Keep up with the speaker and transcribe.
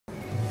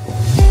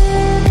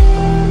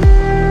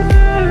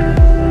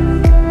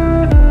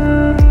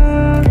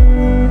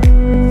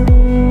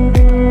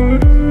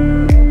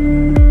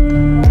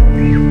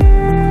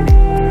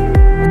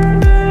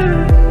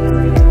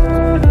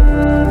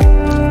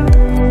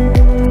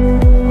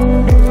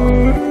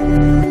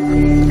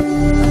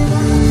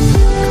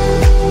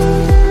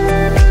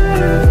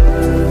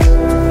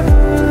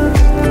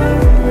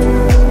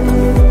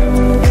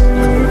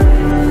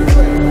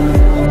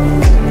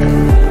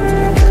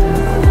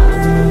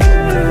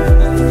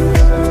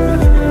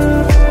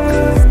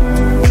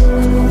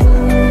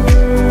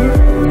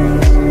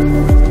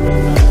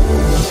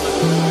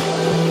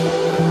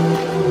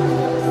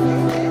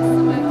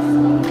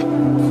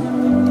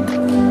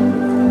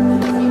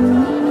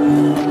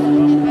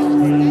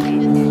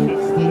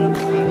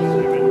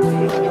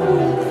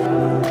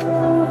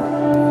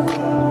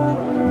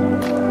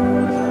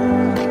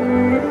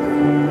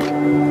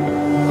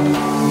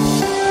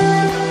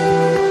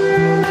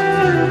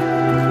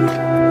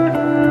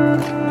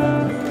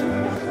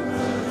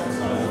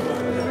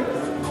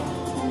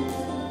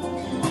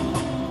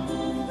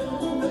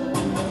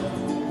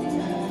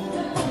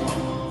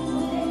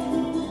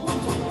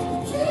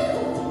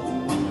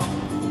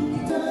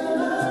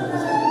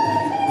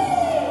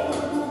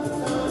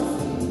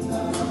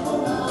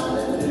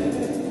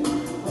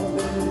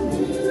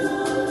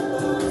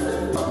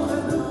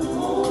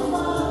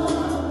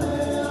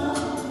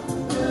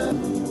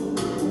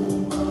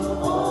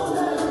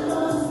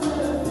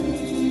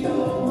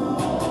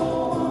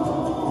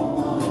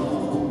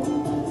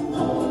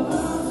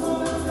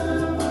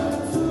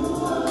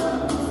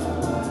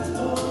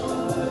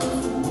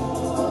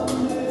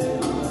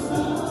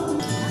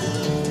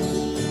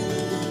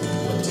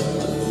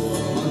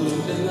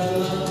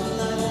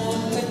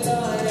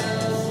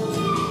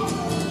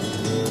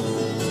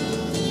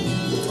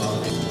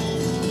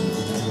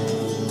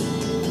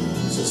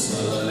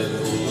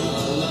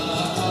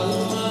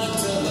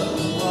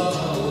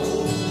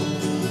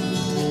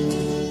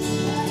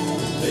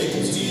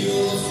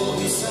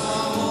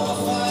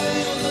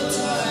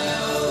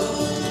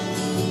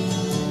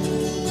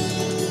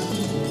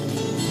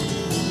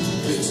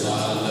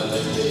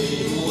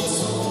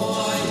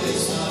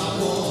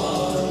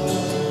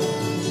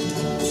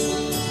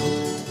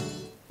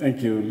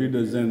Thank you,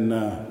 leaders and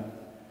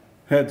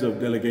heads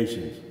of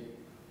delegations,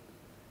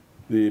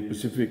 the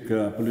Pacific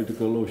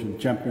Political Ocean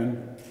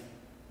Champion,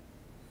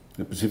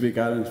 the Pacific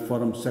Islands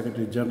Forum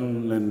Secretary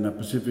General and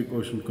Pacific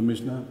Ocean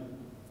Commissioner,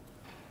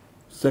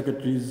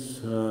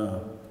 Secretaries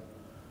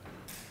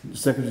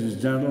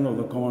General of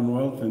the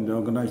Commonwealth and the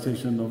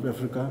Organization of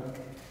Africa,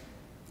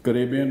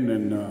 Caribbean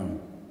and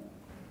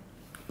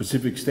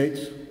Pacific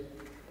States,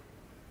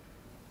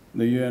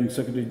 the UN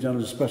Secretary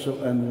General's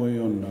Special Envoy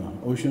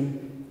on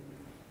Ocean,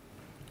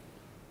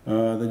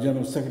 the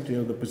General Secretary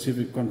of the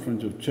Pacific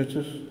Conference of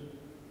Churches,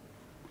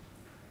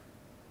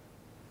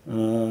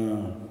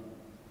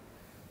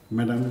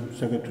 Madam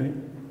Secretary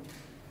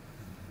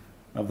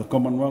of the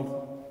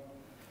Commonwealth,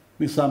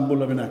 Ms.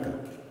 Bldg,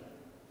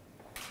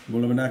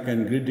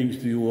 and greetings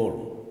to you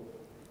all.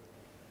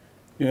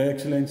 Your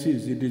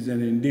Excellencies, it is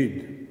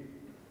indeed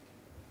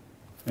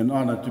an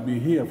honor to be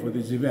here for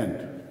this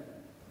event,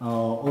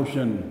 our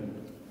Ocean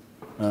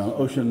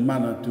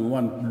Manna to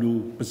One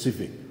Blue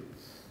Pacific.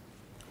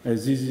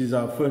 As this is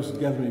our first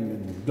gathering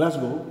in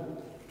Glasgow,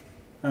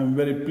 I'm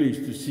very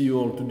pleased to see you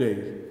all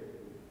today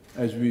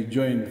as we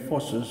join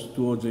forces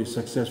towards a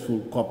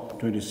successful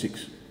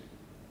COP26.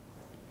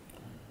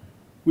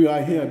 We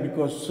are here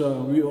because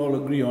we all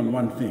agree on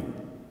one thing,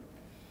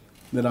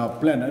 that our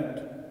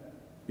planet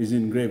is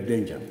in grave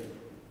danger.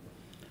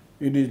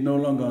 It is no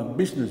longer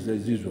business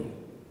as usual,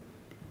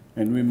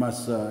 and we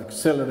must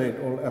accelerate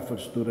all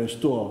efforts to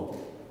restore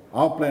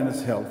our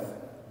planet's health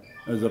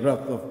as the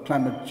wrath of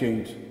climate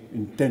change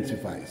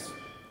intensifies.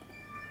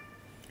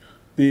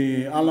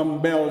 The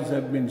alarm bells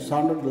have been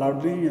sounded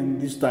loudly,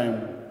 and this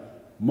time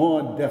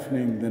more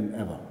deafening than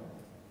ever.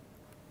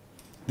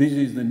 This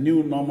is the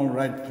new normal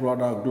right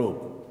throughout our globe,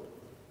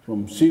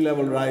 from sea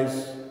level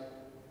rise,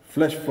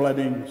 flash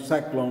flooding,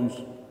 cyclones,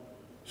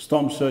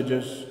 storm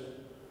surges,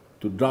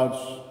 to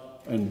droughts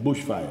and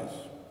bushfires.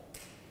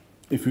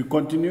 If we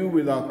continue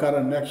with our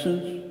current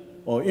actions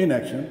or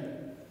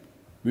inaction,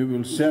 we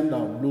will send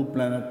our blue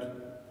planet,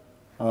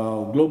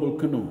 our global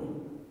canoe,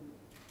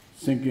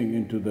 sinking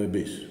into the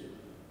abyss.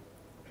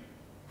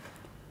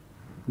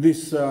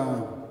 This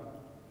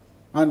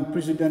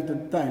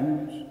unprecedented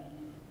times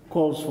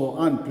calls for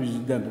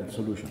unprecedented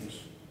solutions.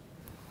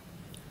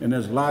 And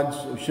as large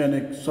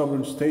oceanic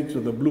sovereign states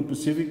of the Blue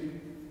Pacific,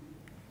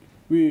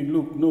 we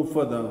look no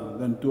further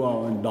than to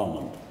our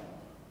endowment,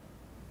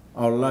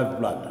 our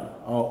lifeblood,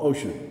 our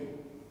ocean,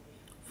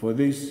 for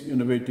these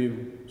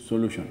innovative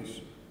solutions.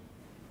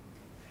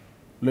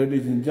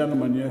 Ladies and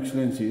gentlemen, Your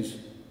Excellencies,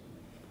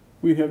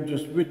 we have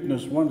just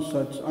witnessed one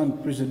such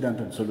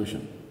unprecedented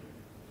solution.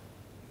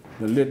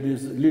 The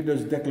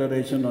leaders'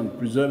 declaration on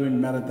preserving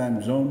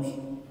maritime zones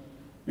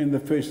in the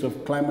face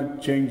of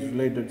climate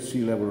change-related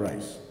sea level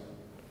rise.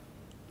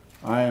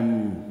 I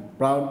am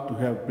proud to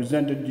have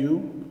presented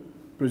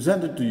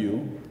to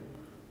you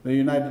the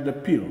united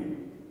appeal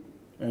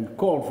and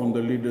call from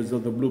the leaders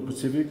of the Blue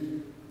Pacific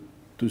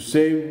to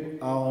save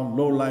our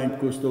low-lying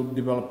coastal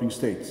developing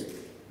states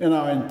and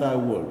our entire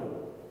world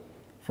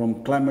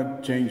from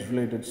climate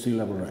change-related sea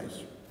level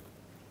rise.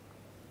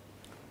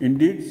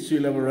 Indeed, sea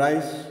level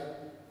rise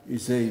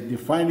is a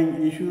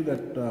defining issue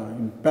that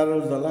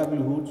imperils the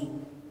livelihoods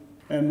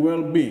and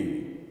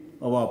well-being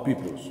of our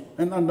peoples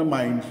and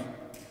undermines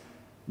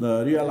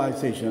the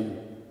realization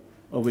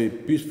of a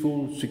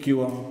peaceful,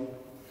 secure,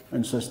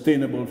 and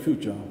sustainable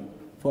future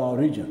for our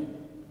region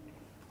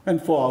and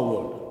for our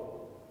world.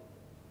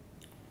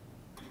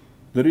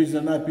 The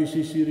recent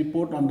IPCC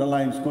report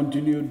underlines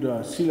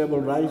continued sea level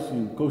rise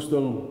in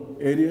coastal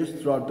areas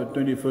throughout the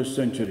 21st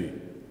century,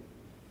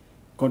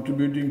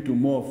 contributing to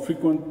more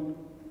frequent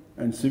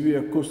and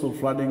severe coastal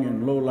flooding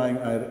in low-lying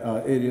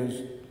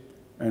areas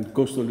and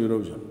coastal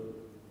erosion.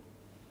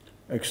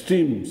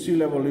 Extreme sea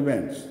level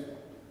events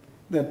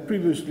that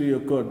previously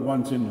occurred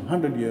once in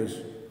 100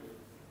 years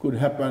could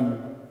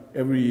happen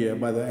every year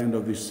by the end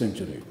of this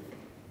century.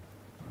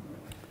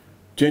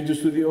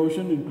 Changes to the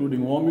ocean,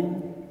 including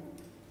warming,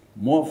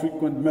 more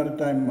frequent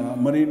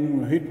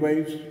marine heat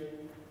waves,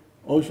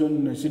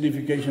 ocean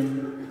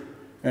acidification,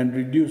 and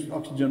reduced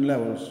oxygen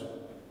levels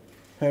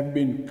have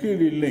been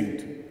clearly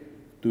linked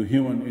to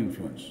human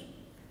influence.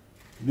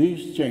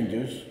 These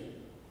changes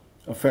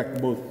affect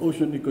both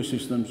ocean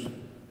ecosystems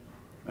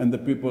and the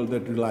people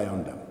that rely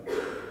on them.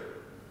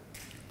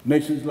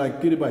 Nations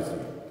like Kiribati,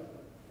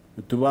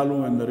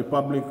 Tuvalu, and the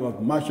Republic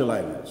of Marshall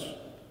Islands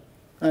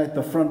are at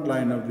the front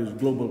line of this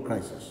global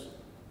crisis,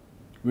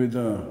 with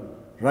the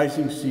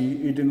rising sea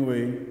eating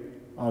away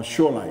our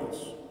shorelines,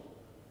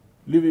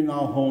 leaving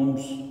our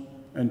homes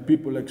and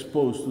people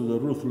exposed to the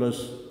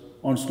ruthless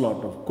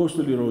onslaught of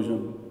coastal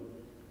erosion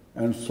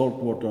and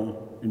saltwater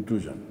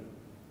intrusion.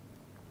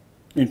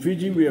 In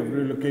Fiji, we have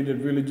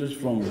relocated villages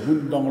from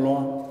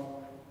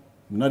Gundongloa,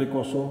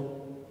 Narikoso,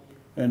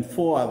 and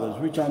 4 others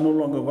which are no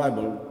longer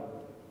viable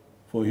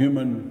for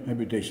human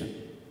habitation.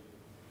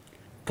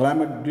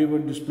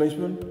 Climate-driven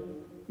displacement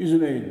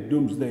isn't a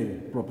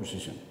doomsday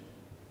proposition.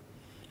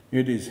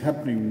 It is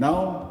happening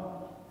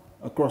now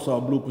across our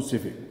Blue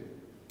Pacific,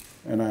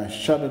 and I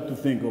shudder to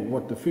think of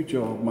what the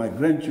future of my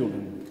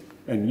grandchildren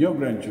and your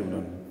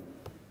grandchildren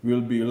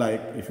will be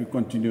like if you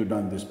continue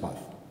down this path.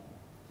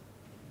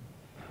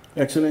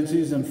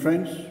 Excellencies and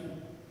friends,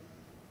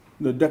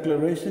 the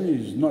declaration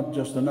is not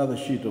just another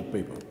sheet of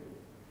paper.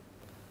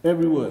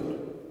 Every word,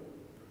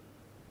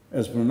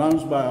 as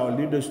pronounced by our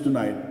leaders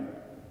tonight,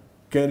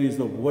 carries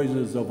the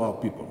voices of our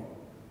people,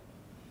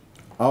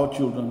 our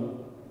children,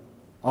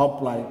 our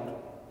plight,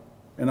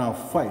 and our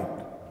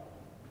fight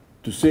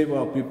to save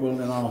our people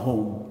and our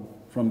home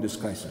from this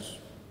crisis.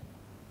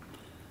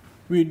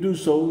 We do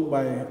so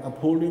by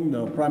upholding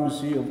the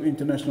primacy of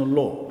international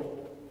law,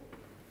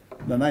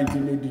 the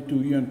 1982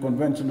 UN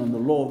Convention on the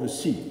Law of the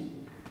Sea,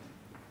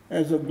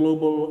 as a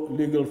global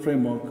legal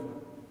framework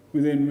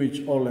within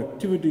which all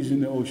activities in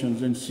the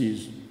oceans and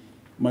seas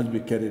must be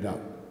carried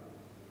out.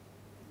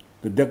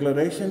 The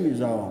declaration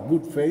is our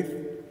good faith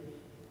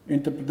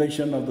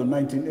interpretation of the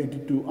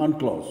 1982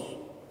 UNCLOS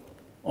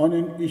on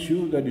an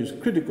issue that is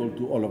critical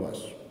to all of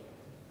us.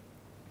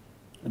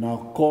 And our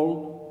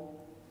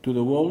call to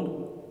the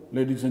world,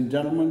 ladies and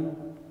gentlemen,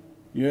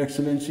 your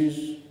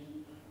excellencies,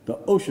 the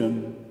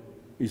ocean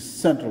is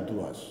central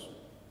to us.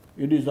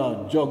 It is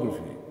our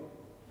geography,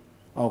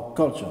 our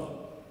culture,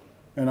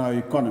 and our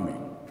economy.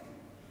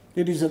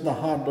 It is at the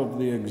heart of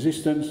the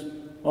existence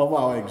of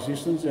our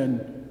existence,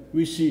 and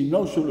we see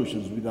no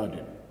solutions without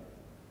it.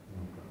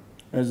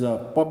 As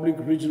a public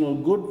regional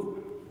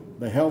good,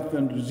 the health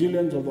and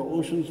resilience of the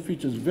oceans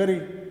features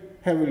very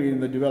heavily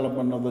in the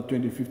development of the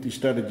 2050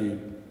 strategy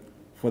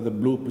for the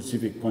Blue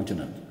Pacific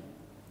continent.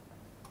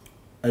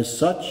 As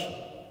such,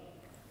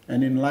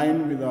 and in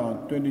line with our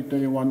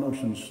 2021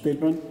 Ocean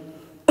Statement,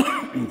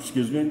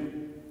 excuse me,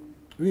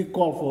 we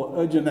call for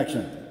urgent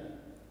action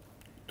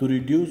to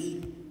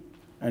reduce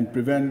and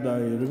prevent the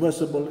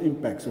irreversible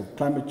impacts of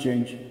climate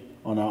change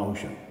on our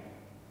ocean.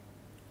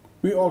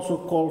 We also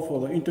call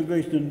for the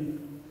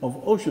integration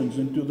of oceans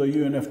into the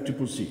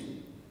UNFCCC.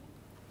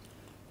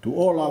 To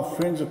all our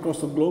friends across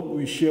the globe,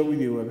 we share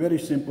with you a very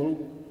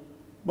simple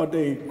but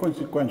a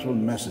consequential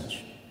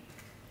message.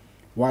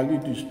 While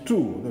it is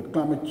true that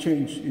climate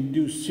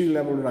change-induced sea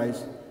level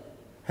rise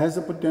has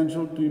the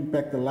potential to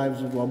impact the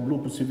lives of our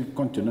Blue Pacific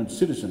continent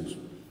citizens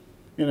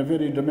in a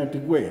very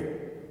dramatic way,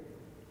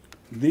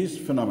 this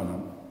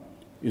phenomenon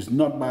is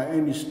not by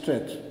any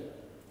stretch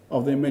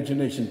of the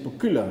imagination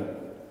peculiar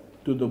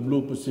to the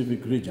Blue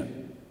Pacific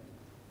region.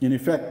 In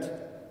effect,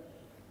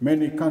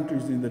 many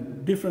countries in the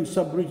different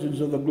sub-regions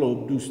of the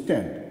globe do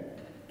stand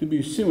to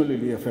be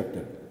similarly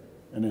affected,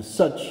 and as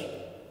such,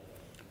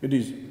 it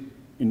is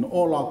in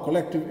all our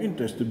collective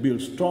interest to build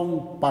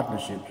strong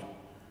partnerships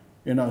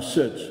in our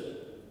search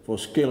for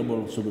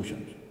scalable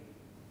solutions.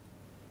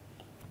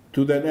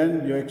 To that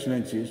end, Your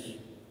Excellencies,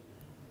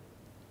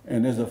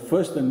 and as a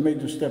first and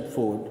major step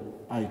forward,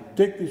 I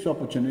take this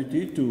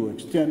opportunity to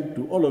extend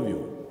to all of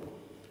you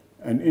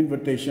an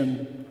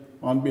invitation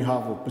on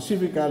behalf of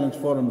Pacific Islands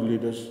Forum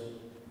leaders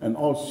and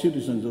all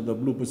citizens of the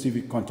Blue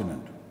Pacific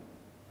continent.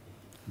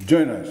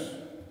 Join us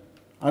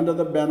under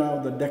the banner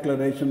of the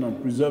Declaration on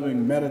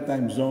Preserving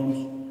Maritime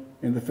Zones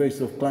in the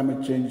face of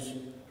climate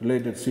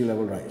change-related sea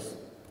level rise,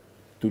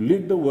 to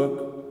lead the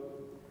work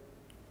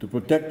to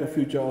protect the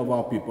future of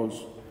our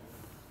peoples.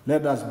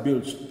 Let us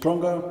build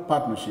stronger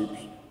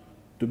partnerships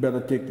to better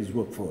take this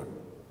work forward.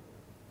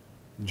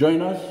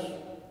 Join us,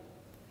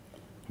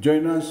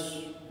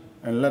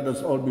 and let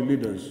us all be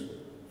leaders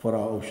for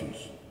our oceans.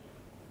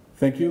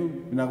 Thank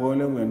you,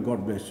 Inagoelu, and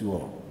God bless you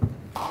all.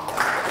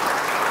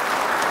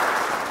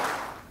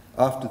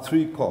 After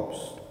 3 COPs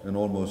and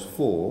almost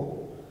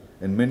 4,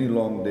 and many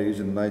long days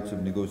and nights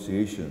of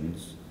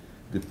negotiations,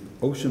 the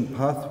ocean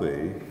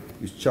pathway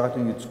is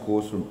charting its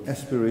course from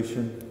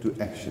aspiration to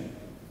action.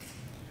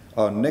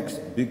 Our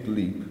next big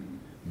leap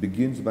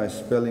begins by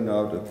spelling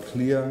out a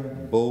clear,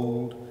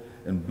 bold,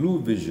 and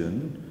blue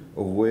vision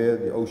of where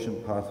the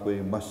ocean pathway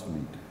must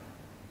lead.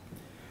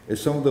 As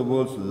some of the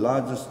world's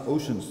largest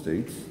ocean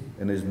states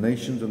and as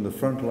nations on the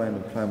front line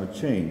of climate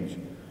change,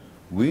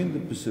 we in the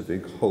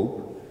Pacific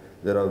hope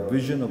that our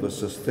vision of a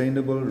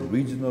sustainable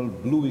regional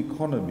blue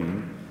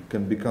economy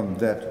can become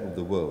that of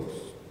the world's,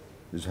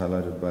 is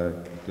highlighted by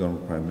the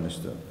Honourable Prime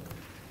Minister.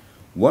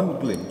 One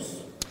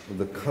glimpse of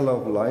the colour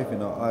of life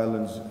in our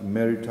island's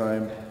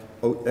maritime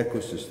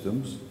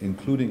ecosystems,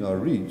 including our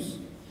reefs,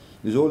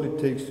 is all it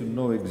takes to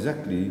know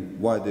exactly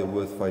why they're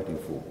worth fighting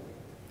for.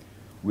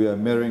 We are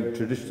marrying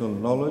traditional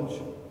knowledge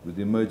with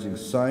emerging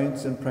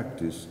science and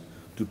practice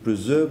to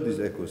preserve these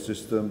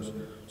ecosystems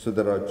so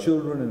that our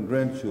children and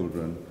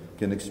grandchildren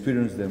can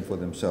experience them for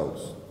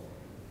themselves.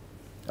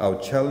 Our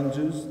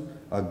challenges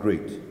are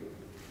great,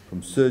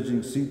 from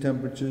surging sea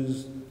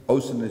temperatures,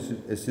 ocean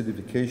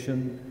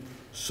acidification,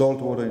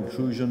 saltwater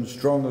intrusion,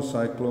 stronger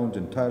cyclones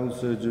and tidal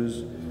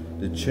surges.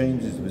 The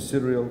change is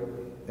visceral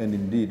and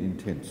indeed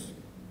intense.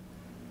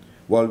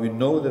 While we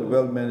know that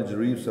well-managed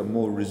reefs are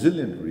more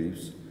resilient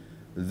reefs,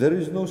 there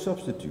is no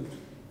substitute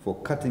for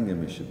cutting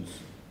emissions.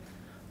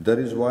 That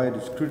is why it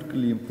is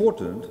critically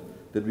important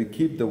that we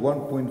keep the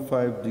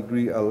 1.5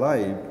 degree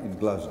alive in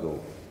Glasgow.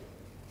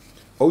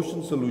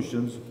 Ocean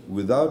solutions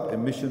without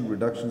emission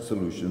reduction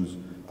solutions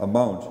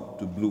amount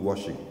to blue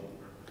washing,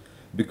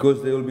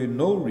 because there will be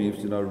no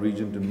reefs in our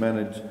region to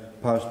manage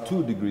past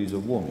 2 degrees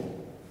of warming.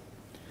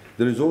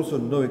 There is also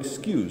no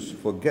excuse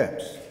for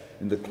gaps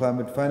in the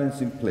climate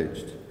financing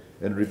pledged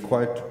and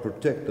required to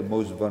protect the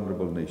most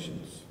vulnerable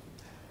nations.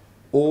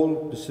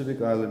 All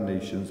Pacific Island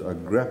nations are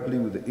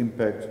grappling with the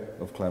impact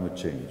of climate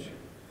change,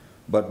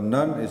 but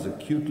none as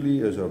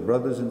acutely as our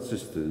brothers and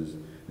sisters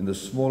in the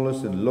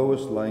smallest and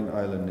lowest lying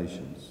island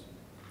nations.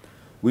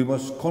 We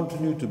must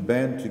continue to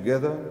band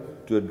together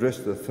to address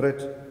the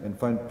threat and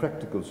find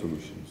practical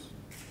solutions.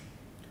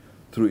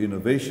 Through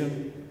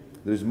innovation,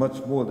 there is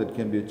much more that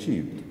can be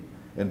achieved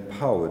and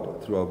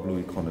powered through our blue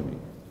economy,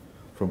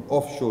 from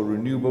offshore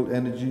renewable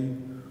energy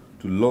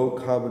to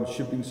low-carbon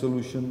shipping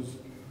solutions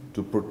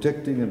to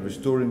protecting and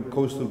restoring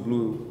coastal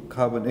blue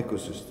carbon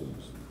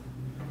ecosystems.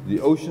 The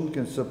ocean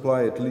can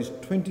supply at least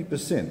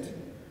 20%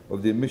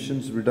 of the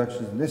emissions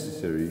reductions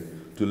necessary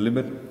to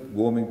limit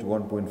warming to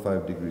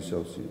 1.5 degrees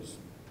Celsius.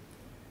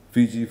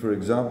 Fiji, for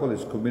example,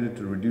 is committed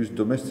to reduce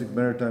domestic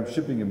maritime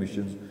shipping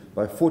emissions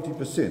by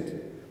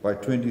 40% by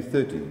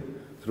 2030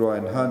 through our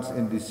enhanced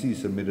NDC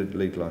submitted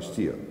late last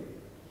year.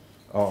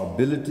 Our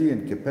ability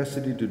and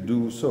capacity to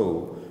do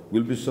so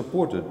will be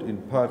supported in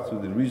part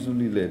through the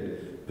regionally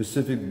led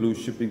Pacific Blue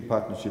Shipping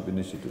Partnership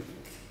Initiative.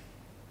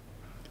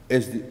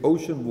 As the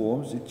ocean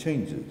warms, it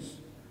changes.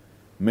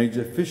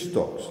 Major fish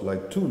stocks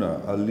like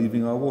tuna are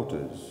leaving our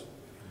waters.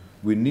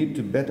 We need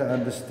to better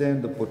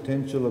understand the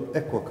potential of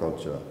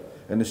aquaculture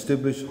and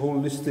establish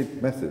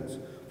holistic methods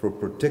for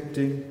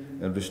protecting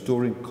and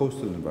restoring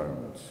coastal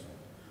environments.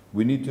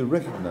 We need to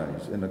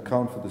recognize and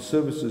account for the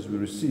services we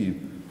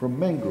receive from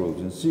mangroves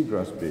and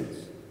seagrass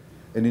beds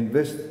and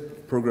invest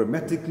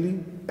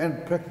programmatically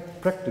and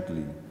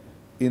practically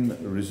in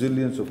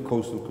resilience of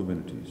coastal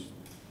communities.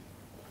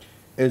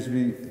 As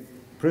we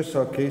press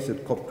our case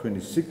at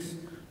COP26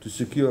 to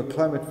secure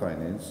climate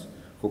finance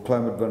for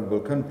climate vulnerable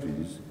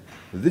countries,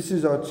 this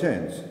is our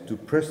chance to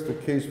press the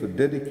case for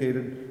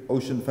dedicated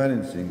ocean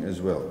financing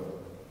as well.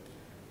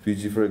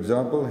 Fiji, for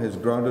example, has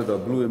grounded our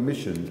blue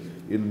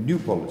emission in new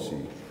policy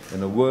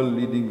and a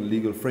world-leading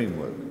legal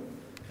framework,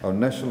 our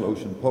National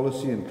Ocean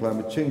Policy and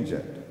Climate Change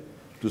Act,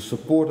 to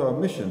support our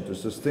mission to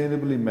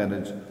sustainably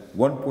manage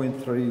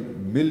 1.3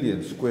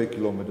 million square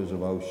kilometers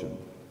of ocean.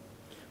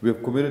 We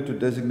have committed to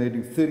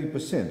designating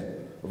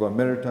 30% of our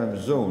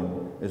maritime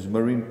zone as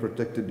marine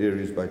protected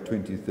areas by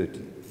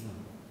 2030.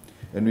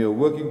 And we are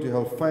working to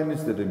help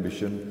finance that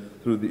ambition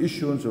through the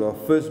issuance of our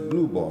first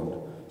blue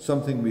bond,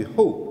 something we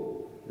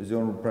hope, as the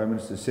Honourable Prime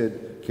Minister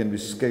said, can be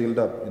scaled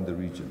up in the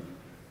region.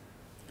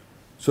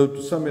 So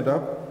to sum it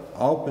up,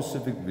 our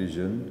Pacific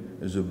vision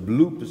is a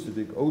blue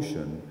Pacific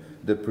Ocean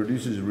that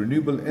produces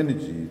renewable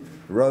energy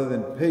rather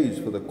than pays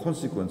for the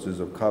consequences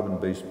of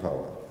carbon-based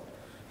power.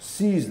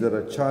 Seas that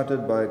are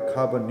charted by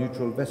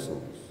carbon-neutral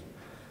vessels.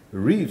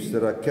 Reefs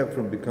that are kept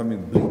from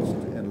becoming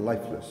bleached and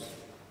lifeless.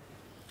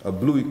 A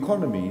blue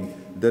economy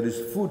that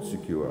is food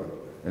secure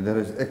and that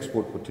has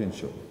export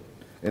potential.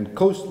 And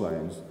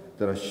coastlines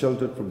that are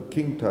sheltered from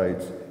king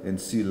tides and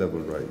sea level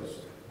rise.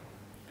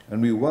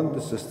 And we want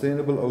the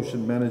sustainable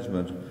ocean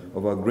management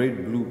of our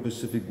great blue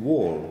Pacific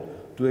Wall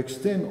to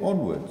extend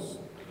onwards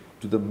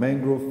to the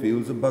mangrove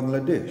fields of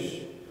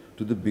Bangladesh,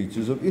 to the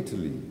beaches of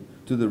Italy,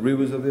 to the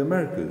rivers of the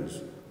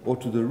Americas, or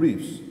to the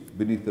reefs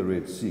beneath the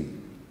Red Sea.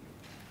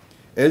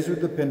 As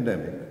with the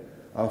pandemic,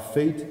 our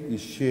fate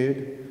is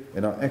shared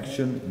and our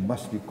action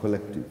must be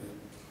collective.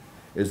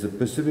 As the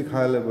Pacific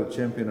High-Level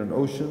Champion on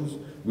Oceans,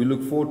 we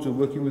look forward to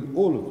working with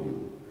all of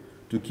you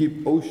to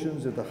keep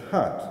oceans at the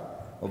heart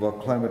of our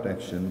climate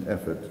action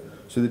effort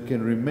so that it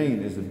can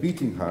remain as the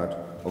beating heart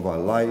of our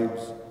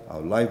lives,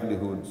 our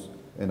livelihoods,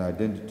 and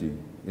identity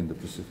in the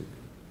Pacific.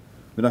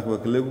 And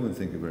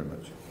thank you very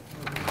much.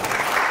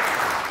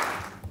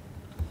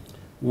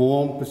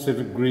 Warm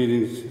Pacific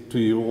greetings to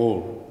you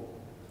all.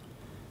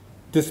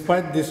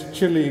 Despite this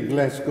chilly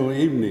Glasgow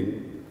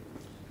evening,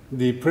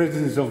 the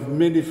presence of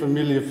many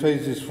familiar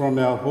faces from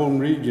our home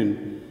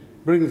region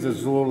brings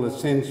us all a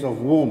sense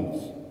of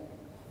warmth,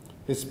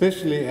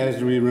 especially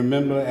as we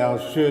remember our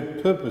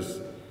shared purpose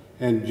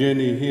and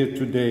journey here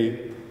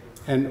today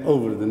and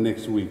over the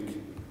next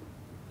week.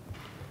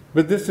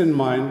 With this in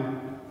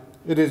mind,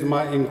 it is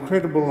my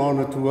incredible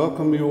honor to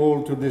welcome you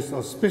all to this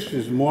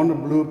auspicious Moana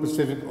Blue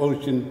Pacific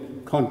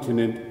Ocean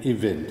Continent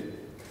event.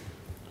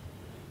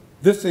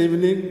 This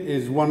evening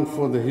is one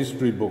for the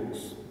history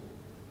books,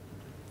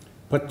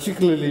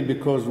 particularly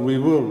because we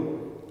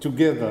will,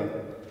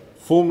 together,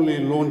 formally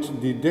launch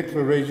the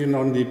Declaration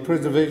on the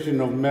Preservation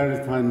of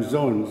Maritime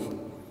Zones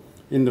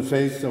in the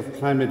face of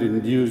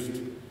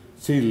climate-induced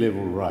sea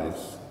level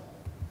rise.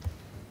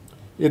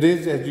 It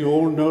is, as you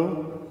all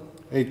know,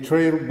 a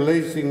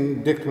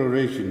trailblazing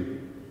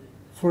declaration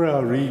for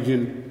our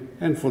region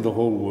and for the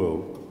whole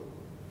world.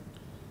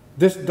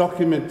 This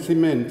document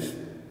cements,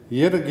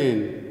 yet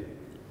again,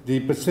 the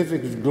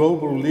Pacific's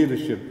global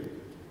leadership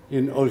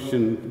in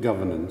ocean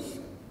governance.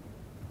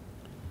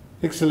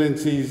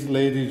 Excellencies,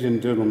 ladies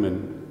and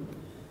gentlemen,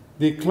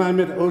 the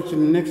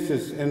climate-ocean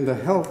nexus and the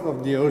health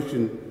of the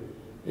ocean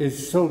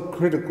is so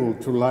critical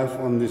to life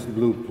on this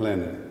blue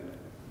planet.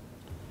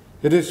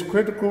 It is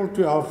critical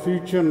to our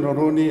future not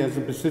only as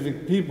a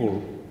Pacific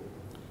people,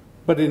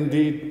 but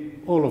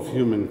indeed all of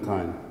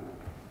humankind.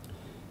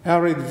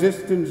 Our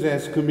existence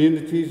as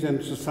communities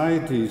and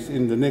societies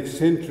in the next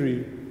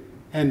century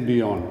and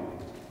beyond.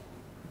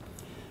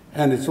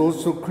 And it's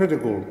also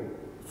critical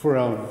for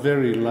our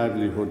very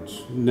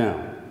livelihoods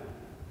now.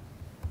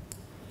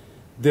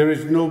 There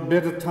is no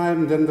better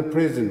time than the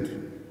present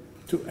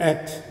to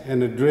act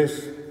and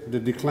address the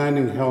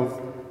declining health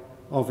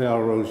of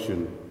our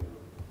ocean.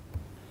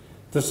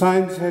 The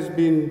science has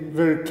been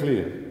very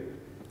clear.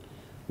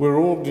 We're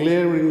all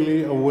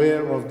glaringly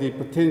aware of the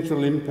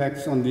potential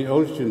impacts on the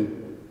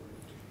ocean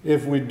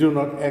if we do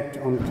not act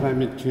on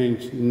climate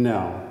change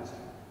now.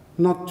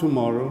 Not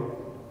tomorrow,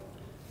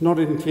 not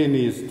in 10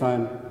 years'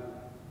 time,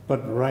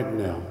 but right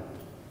now.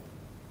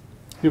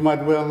 You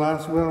might well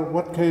ask, well,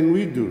 what can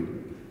we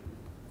do?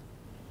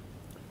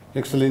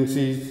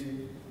 Excellencies,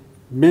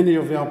 many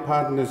of our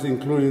partners,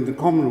 including the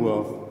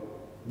Commonwealth,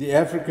 the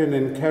African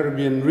and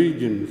Caribbean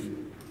regions,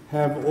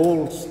 have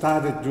all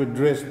started to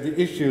address the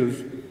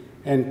issues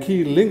and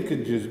key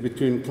linkages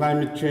between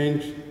climate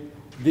change,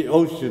 the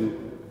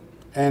ocean,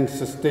 and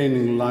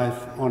sustaining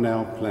life on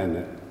our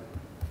planet.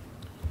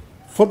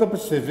 For the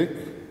Pacific,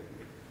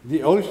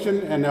 the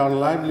ocean and our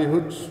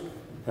livelihoods,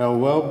 our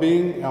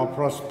well-being, our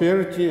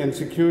prosperity and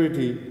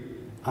security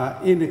are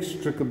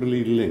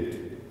inextricably linked.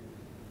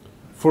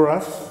 For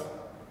us,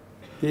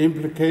 the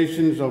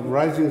implications of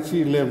rising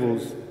sea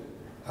levels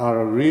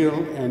are a real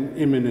and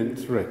imminent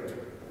threat.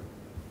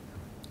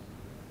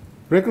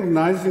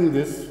 Recognizing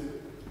this,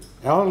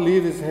 our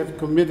leaders have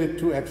committed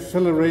to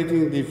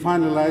accelerating the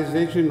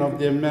finalization of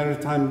their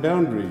maritime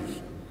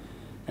boundaries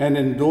and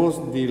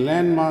endorsed the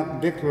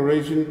landmark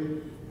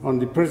declaration on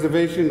the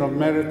preservation of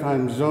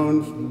maritime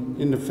zones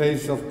in the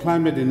face of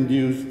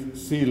climate-induced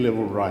sea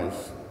level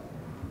rise.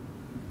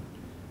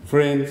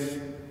 Friends,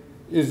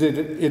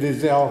 it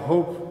is our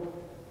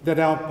hope that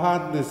our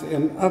partners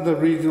and other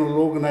regional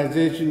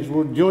organizations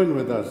will join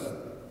with us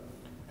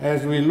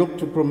as we look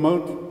to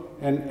promote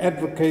and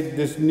advocate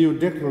this new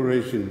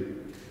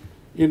declaration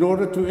in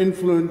order to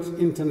influence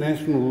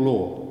international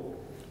law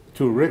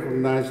to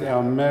recognize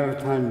our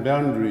maritime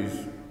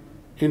boundaries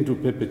into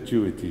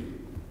perpetuity.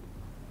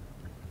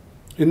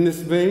 In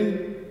this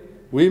vein,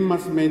 we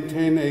must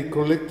maintain a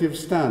collective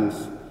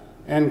stance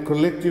and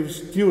collective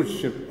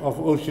stewardship of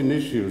ocean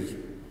issues,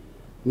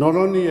 not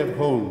only at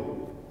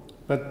home,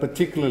 but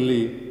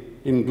particularly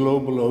in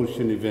global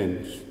ocean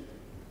events.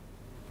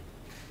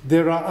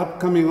 There are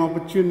upcoming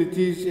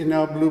opportunities in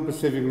our Blue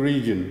Pacific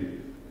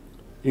region,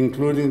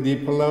 including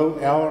the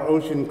Palau Our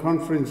Ocean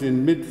Conference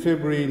in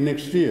mid-February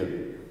next year,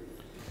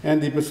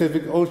 and the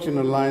Pacific Ocean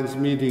Alliance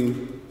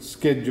meeting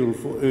scheduled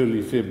for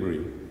early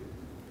February.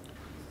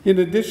 In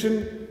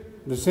addition,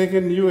 the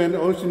second UN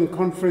Ocean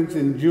Conference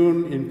in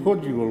June in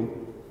Portugal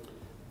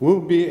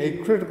will be a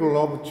critical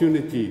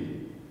opportunity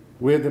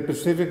where the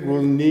Pacific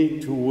will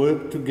need to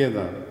work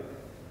together,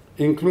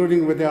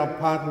 including with our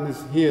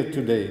partners here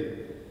today,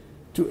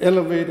 to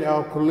elevate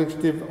our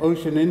collective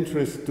ocean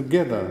interests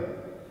together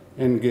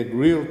and get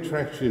real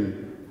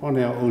traction on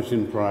our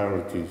ocean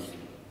priorities.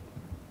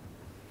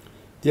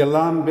 The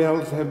alarm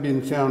bells have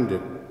been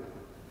sounded.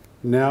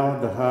 Now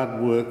the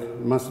hard work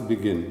must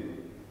begin.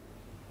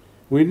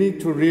 We need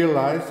to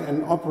realize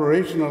and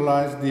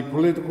operationalize the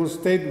political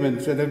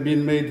statements that have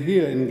been made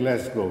here in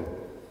Glasgow.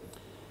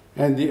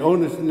 And the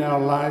onus now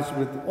lies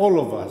with all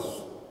of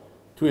us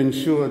to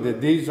ensure that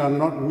these are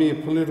not mere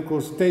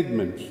political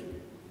statements,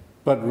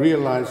 but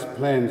realized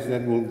plans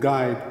that will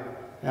guide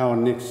our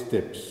next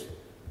steps.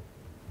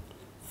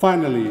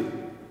 Finally,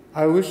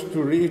 I wish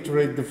to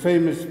reiterate the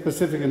famous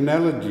Pacific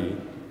analogy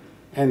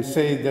and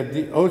say that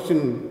the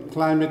ocean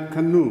climate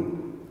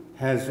canoe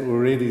has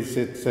already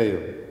set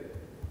sail.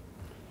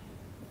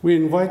 We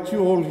invite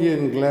you all here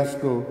in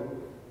Glasgow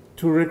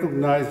to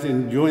recognize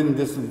and join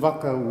this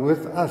waka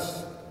with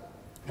us,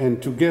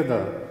 and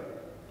together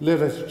let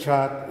us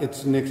chart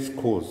its next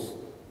course.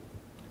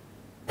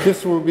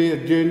 This will be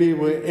a journey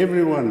where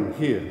everyone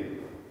here,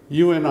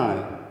 you and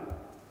I,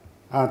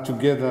 are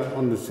together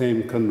on the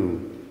same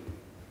canoe.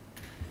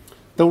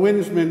 The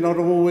winds may not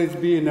always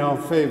be in our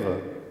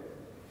favor,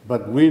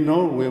 but we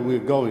know where we're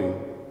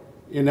going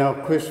in our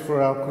quest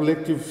for our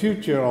collective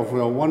future of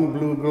our one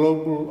blue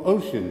global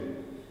ocean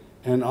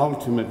and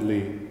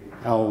ultimately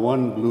our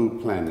one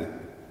blue planet.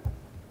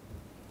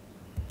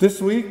 This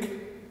week,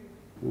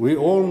 we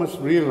all must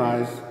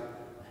realize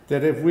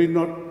that if we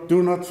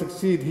do not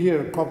succeed here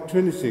at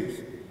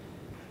COP26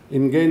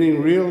 in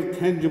gaining real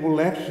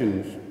tangible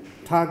actions,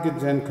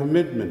 targets and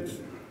commitments,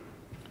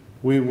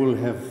 we will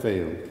have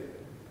failed.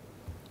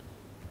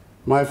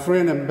 My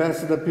friend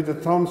Ambassador Peter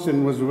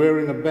Thomson was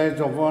wearing a badge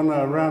of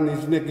honor around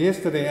his neck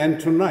yesterday and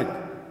tonight,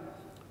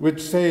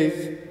 which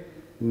says,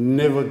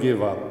 "Never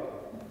give up."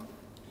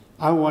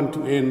 I want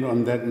to end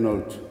on that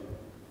note.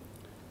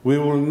 We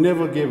will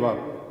never give up.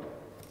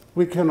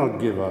 We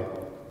cannot give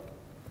up.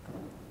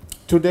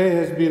 Today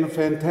has been a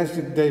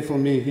fantastic day for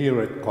me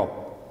here at COP.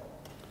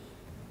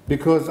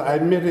 because I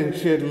met and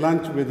shared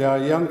lunch with our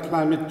young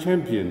climate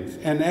champions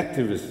and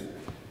activists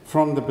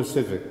from the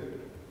Pacific.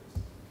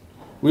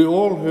 We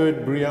all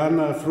heard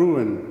Brianna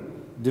Fruean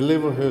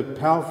deliver her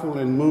powerful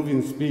and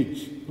moving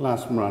speech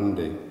last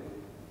Monday.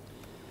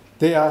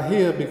 They are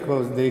here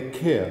because they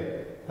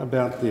care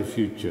about their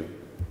future.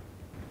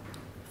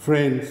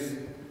 Friends,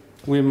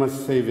 we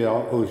must save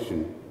our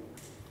ocean.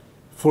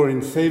 For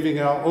in saving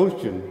our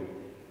ocean,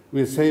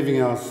 we're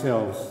saving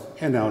ourselves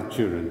and our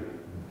children.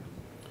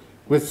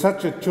 With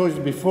such a choice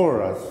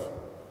before us,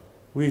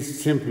 we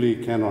simply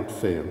cannot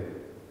fail.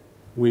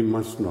 We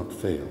must not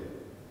fail.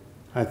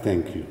 I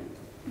thank you.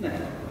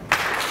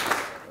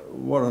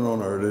 What an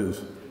honor it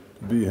is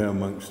to be here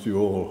amongst you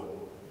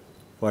all,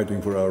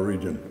 fighting for our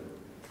region.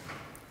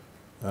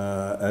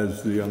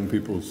 As the young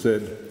people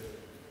said,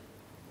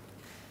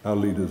 our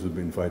leaders have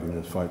been fighting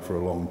this fight for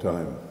a long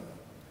time.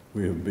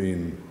 We have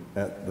been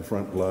at the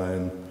front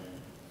line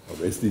of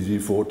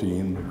SDG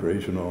 14, the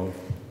creation of.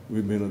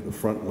 We've been at the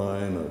front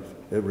line of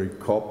every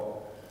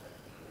COP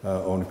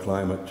on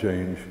climate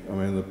change. I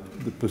mean,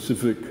 the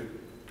Pacific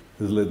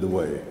has led the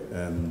way,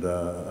 and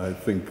I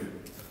think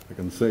I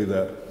can say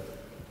that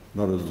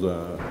not as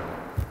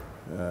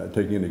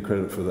taking any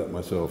credit for that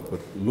myself, but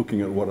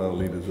looking at what our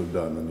leaders have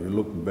done. And you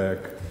look back,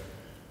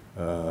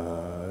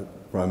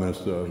 Prime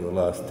Minister, over the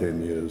last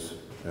 10 years,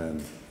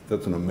 and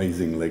that's an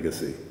amazing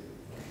legacy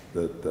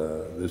that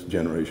this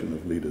generation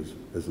of leaders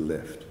has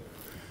left.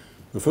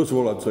 But first of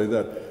all, I'd say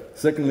that.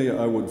 Secondly,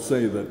 I would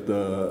say that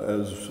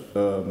as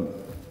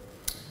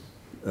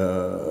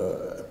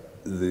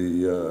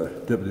the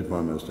Deputy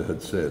Prime Minister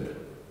had said,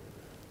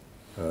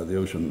 the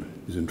ocean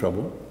is in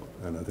trouble,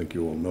 and I think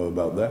you all know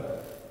about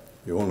that.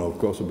 You all know, of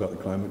course, about the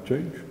climate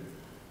change,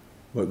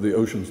 but the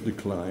ocean's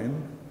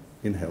decline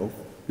in health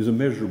is a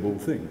measurable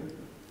thing.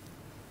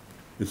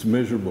 It's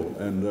measurable,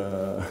 and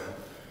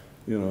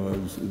you know,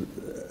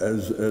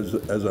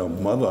 as our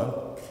mother,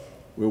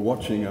 we're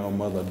watching our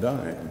mother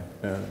dying,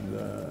 and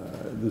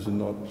this is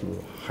not sort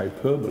of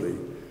hyperbole.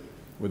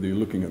 Whether you're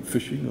looking at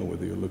fishing, or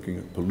whether you're looking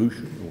at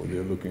pollution, or whether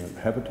you're looking at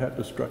habitat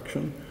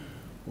destruction,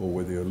 or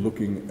whether you're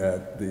looking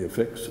at the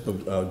effects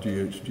of our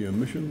GHG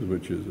emissions,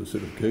 which is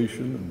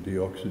acidification and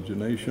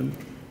deoxygenation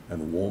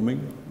and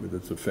warming with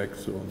its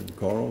effects on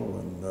coral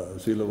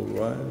and sea level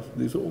rise.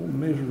 These are all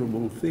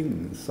measurable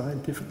things,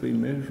 scientifically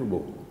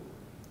measurable,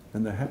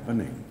 and they're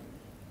happening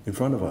in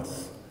front of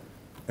us.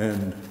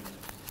 And,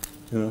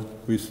 you know,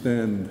 we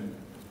stand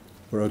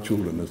for our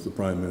children, as the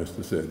Prime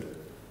Minister said.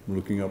 I'm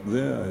looking up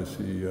there, I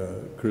see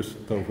Chris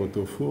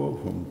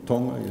Taufotofo from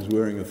Tonga. He's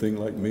wearing a thing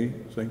like me,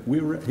 saying,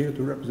 we're here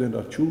to represent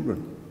our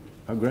children,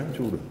 our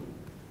grandchildren.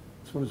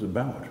 That's what it's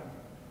about.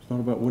 It's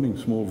not about winning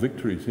small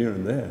victories here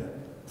and there.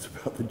 It's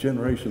about the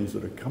generations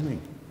that are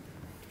coming.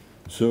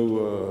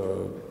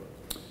 So,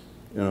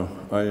 you know,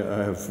 I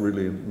have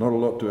really not a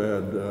lot to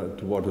add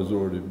to what has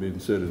already been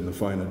said in the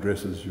fine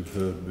addresses you've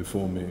heard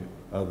before me,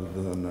 other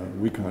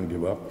than we can't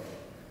give up.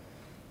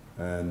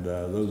 And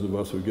those of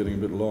us who are getting a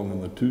bit long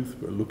in the tooth,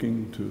 we're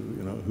looking to,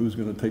 you know, who's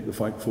going to take the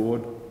fight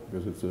forward,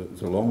 because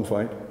it's a long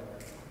fight.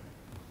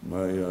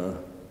 My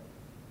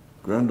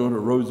granddaughter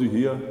Rosie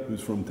here,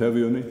 who's from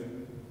Tavioni,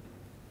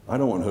 I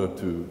don't want her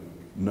to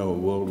know a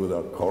world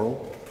without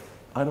coral.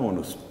 I don't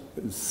want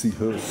to see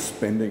her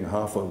spending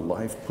half her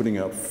life putting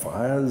out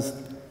fires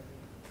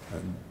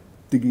and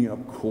digging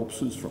up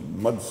corpses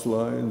from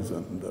mudslides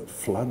and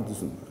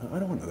floods. And I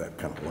don't want that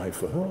kind of life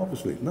for her,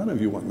 obviously. None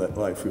of you want that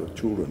life for your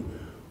children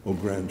or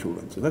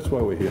grandchildren. So that's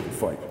why we're here to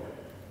fight.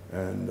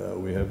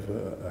 And we have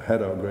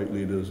had our great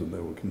leaders, and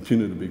there will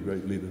continue to be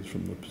great leaders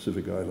from the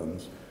Pacific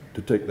Islands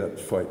to take that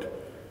fight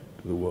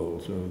to the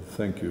world. So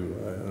thank you,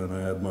 and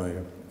I add my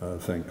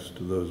thanks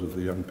to those of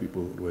the young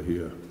people that were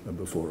here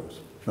before us.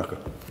 Naka.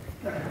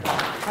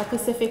 Our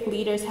Pacific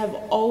leaders have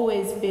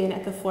always been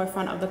at the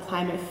forefront of the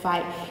climate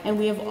fight, and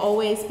we have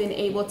always been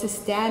able to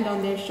stand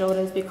on their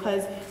shoulders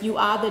because you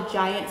are the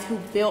giants who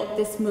built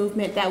this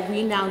movement that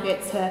we now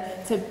get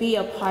to be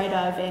a part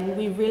of, and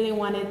we really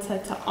wanted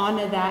to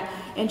honor that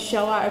and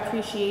show our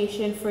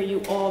appreciation for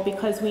you all,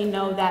 because we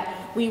know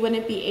that we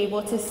wouldn't be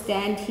able to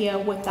stand here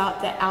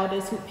without the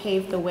elders who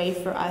paved the way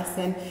for us,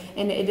 and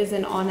it is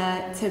an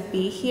honor to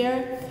be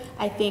here.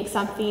 I think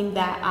something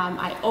that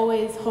I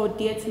always hold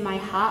dear to my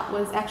heart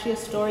was actually a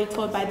story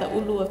told by the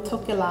Ulu of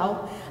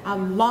Tokelau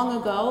long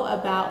ago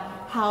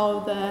about how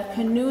the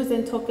canoes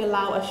in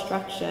Tokelau are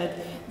structured.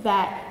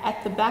 That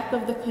at the back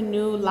of the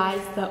canoe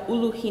lies the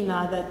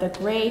uluhina, the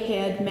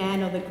gray-haired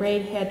man or the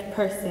gray-haired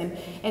person,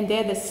 and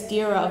they're the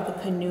steerer of the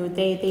canoe.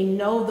 They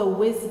know the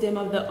wisdom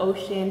of the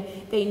ocean.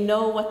 They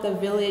know what the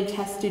village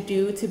has to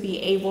do to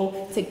be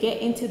able to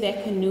get into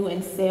their canoe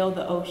and sail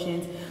the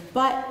oceans.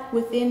 But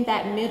within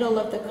that middle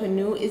of the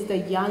canoe is the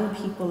young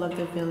people of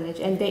the village,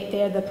 and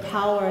they're the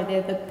power,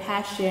 they're the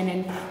passion,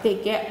 and they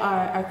get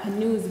our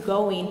canoes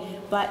going.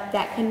 But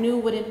that canoe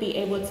wouldn't be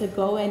able to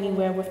go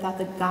anywhere without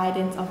the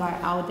guidance of our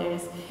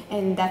elders,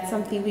 and that's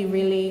something we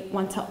really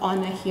want to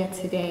honor here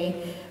today.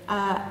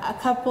 A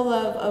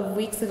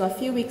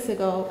few weeks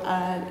ago,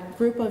 a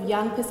group of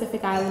young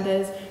Pacific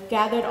Islanders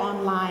gathered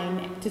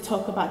online to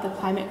talk about the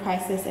climate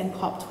crisis and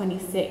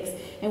COP26,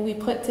 and we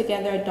put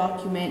together a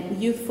document,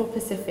 Youth for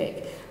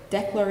Pacific,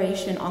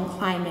 Declaration on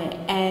Climate,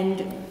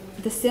 and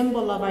the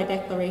symbol of our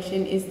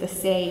declaration is the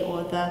say,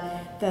 or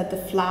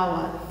the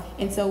flower.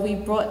 And so we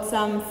brought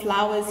some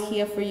flowers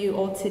here for you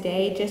all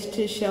today, just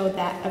to show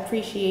that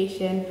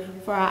appreciation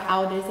for our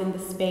elders in the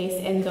space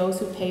and those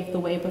who paved the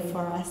way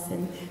before us.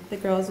 And the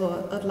girls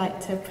would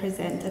like to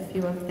present a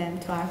few of them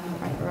to our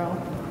front row.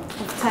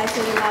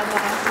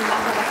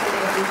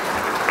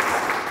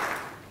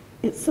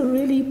 It's a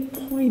really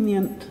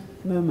poignant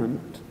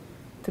moment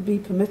to be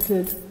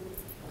permitted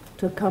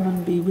to come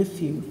and be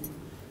with you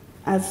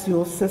as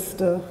your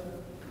sister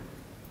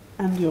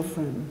and your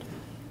friend.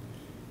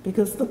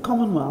 Because the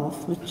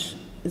Commonwealth, which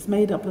is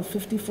made up of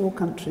 54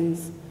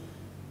 countries,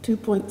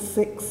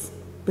 2.6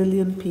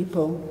 billion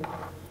people,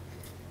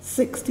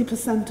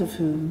 60% of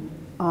whom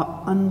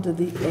are under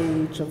the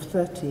age of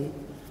 30,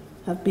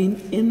 have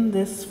been in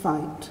this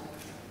fight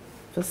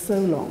for so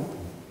long.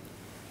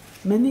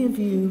 Many of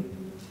you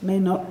may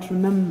not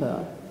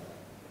remember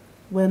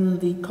when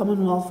the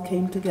Commonwealth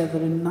came together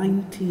in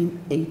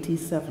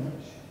 1987.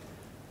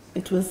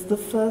 It was the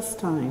first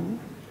time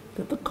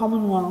that the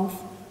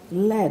Commonwealth,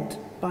 led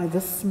by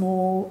the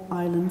small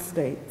island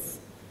states,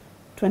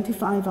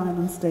 25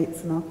 island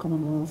states in our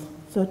Commonwealth,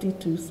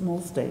 32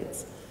 small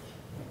states,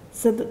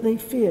 said that they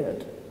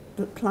feared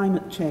that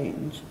climate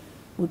change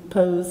would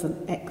pose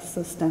an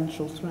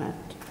existential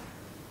threat.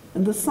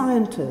 And the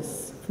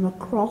scientists from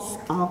across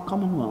our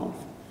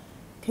Commonwealth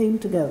came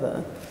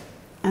together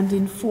and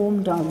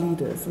informed our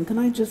leaders. And can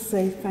I just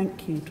say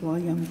thank you to our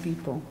young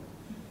people.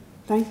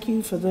 Thank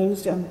you for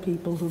those young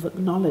people who've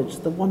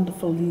acknowledged the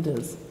wonderful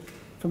leaders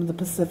from the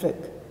Pacific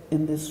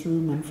in this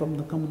room and from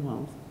the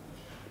Commonwealth.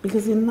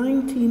 Because in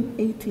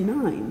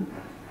 1989,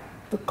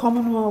 the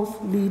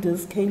Commonwealth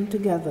leaders came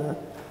together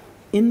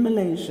in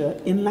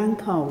Malaysia, in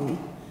Langkawi,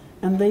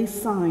 and they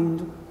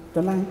signed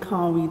the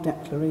Langkawi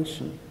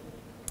Declaration.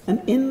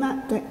 And in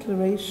that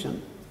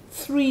declaration,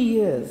 3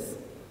 years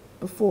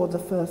before the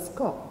first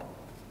COP,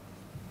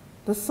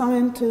 the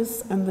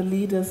scientists and the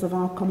leaders of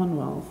our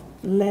Commonwealth,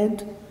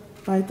 led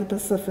by the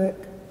Pacific,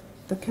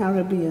 the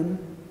Caribbean,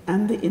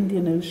 and the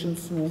Indian Ocean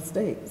small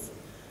states,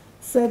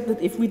 said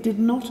that if we did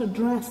not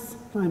address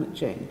climate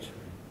change,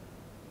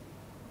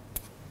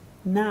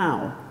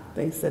 now,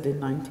 they said in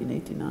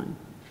 1989,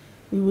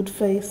 we would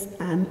face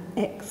an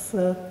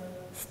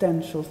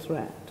existential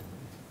threat.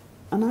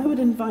 And I would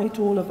invite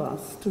all of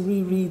us to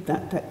reread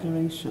that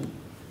declaration,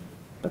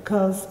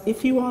 because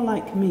if you are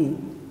like me,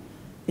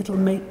 it'll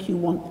make you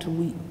want to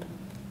weep.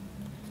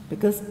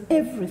 Because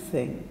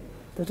everything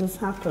that has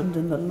happened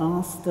in the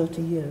last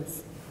 30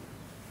 years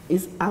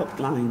is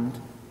outlined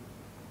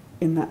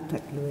in that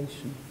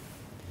declaration.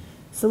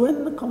 So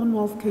when the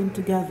Commonwealth came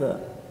together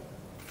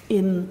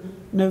in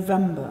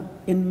November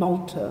in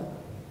Malta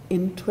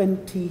in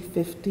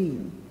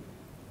 2015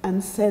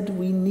 and said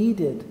we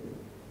needed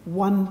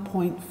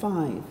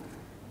 1.5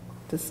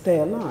 to stay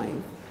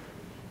alive,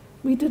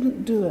 we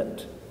didn't do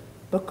it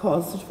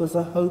because it was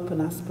a hope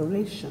and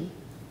aspiration.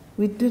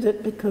 We did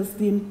it because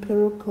the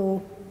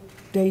empirical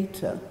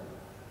data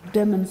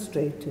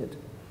demonstrated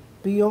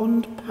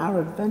beyond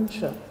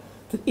peradventure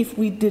that if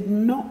we did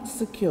not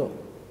secure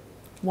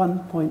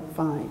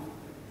 1.5,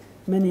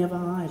 many of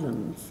our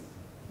islands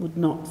would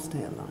not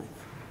stay alive.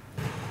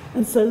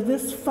 And so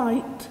this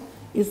fight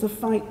is a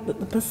fight that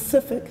the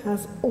Pacific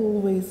has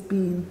always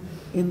been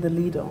in the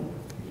lead on.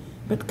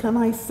 But can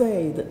I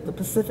say that the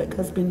Pacific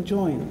has been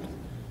joined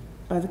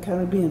by the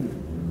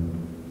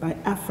Caribbean, by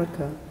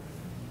Africa,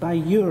 by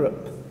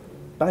Europe,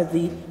 by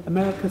the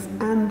Americas,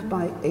 and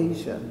by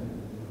Asia?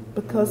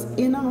 Because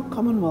in our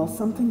Commonwealth,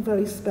 something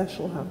very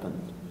special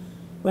happened.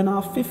 When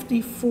our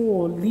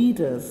 54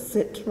 leaders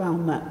sit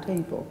round that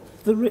table,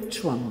 the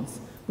rich ones,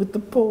 with the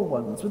poor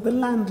ones, with the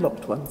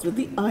landlocked ones, with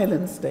the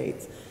island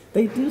states,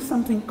 they do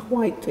something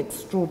quite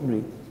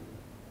extraordinary.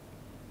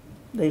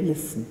 They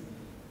listen.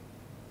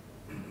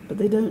 But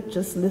they don't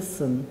just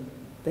listen,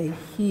 they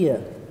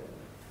hear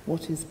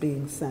what is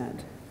being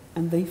said,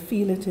 and they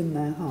feel it in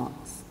their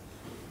hearts.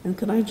 And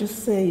can I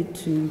just say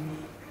to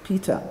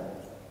Peter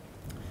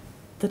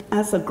that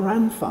as a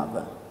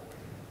grandfather,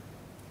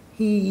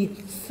 he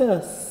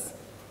thirsts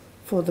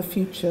for the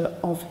future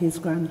of his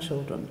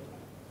grandchildren.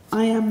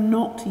 I am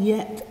not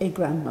yet a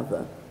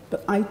grandmother,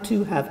 but I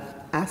too have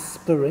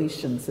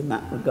aspirations in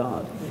that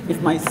regard,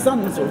 if my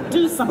sons will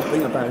do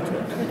something about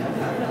it.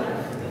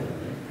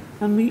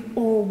 And we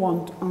all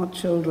want our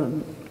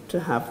children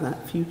to have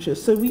that future.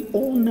 So we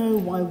all know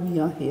why we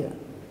are here.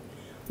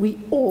 We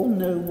all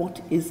know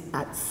what is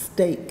at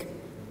stake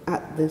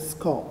at this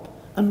COP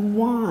and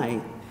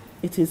why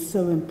it is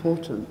so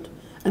important.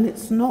 And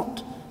it's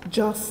not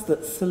just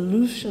that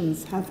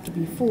solutions have to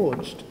be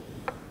forged,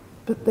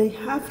 but they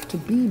have to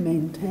be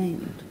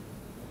maintained.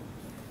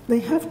 They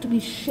have to be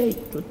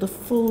shaped with the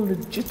full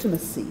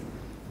legitimacy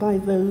by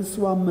those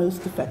who are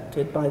most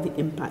affected by the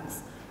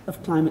impacts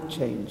of climate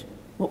change.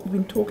 What we've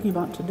been talking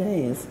about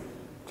today is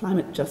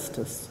climate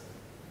justice.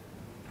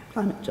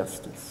 Climate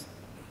justice.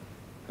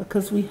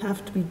 because we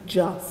have to be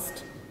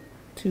just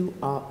to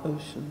our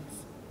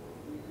oceans.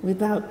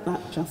 Without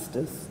that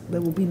justice, there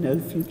will be no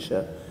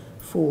future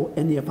for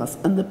any of us.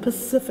 And the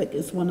Pacific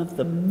is one of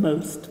the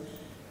most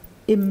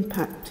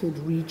impacted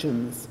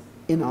regions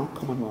in our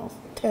Commonwealth.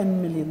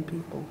 10 million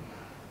people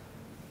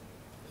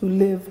who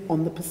live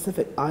on the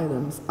Pacific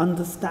Islands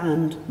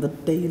understand the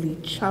daily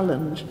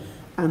challenge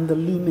and the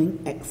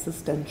looming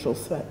existential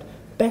threat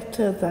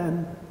better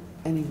than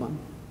anyone.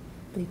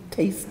 They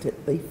taste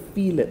it, they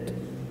feel it,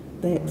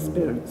 they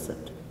experience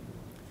it.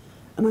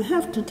 And I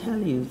have to tell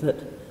you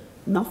that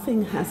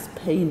nothing has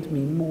pained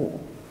me more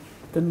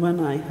than when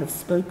I have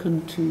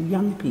spoken to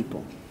young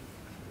people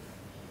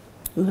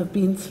who have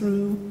been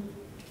through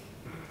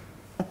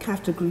a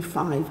Category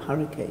 5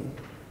 hurricane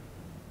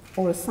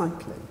or a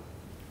cyclone,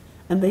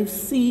 and they've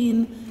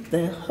seen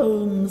their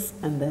homes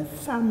and their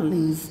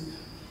families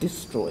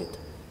destroyed,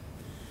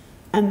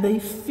 and they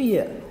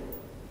fear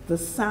the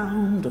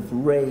sound of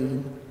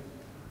rain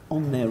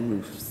on their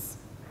roofs.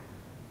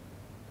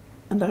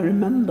 And I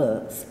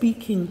remember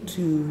speaking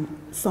to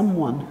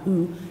someone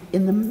who,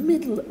 in the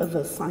middle of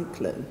a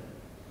cyclone,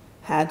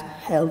 had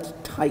held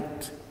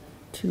tight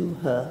to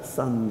her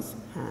son's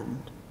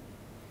hand,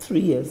 3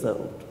 years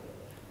old.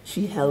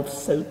 She held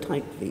so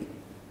tightly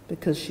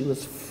because she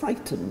was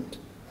frightened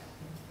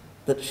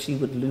that she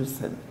would lose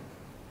him.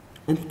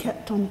 And he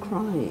kept on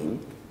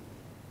crying,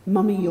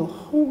 "Mummy, you're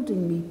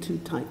holding me too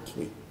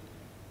tightly."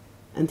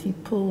 And he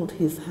pulled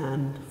his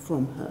hand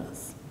from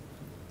hers.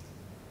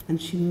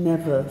 And she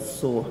never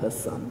saw her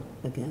son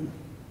again.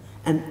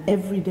 And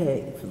every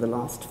day for the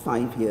last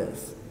 5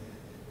 years,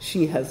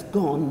 she has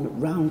gone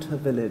round her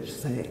village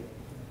saying,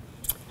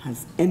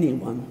 "Has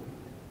anyone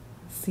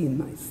seen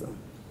my son?"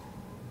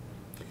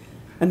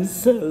 And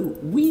so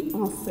we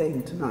are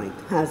saying tonight,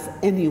 has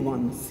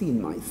anyone seen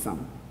my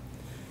son?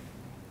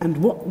 And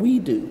what we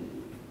do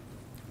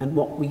and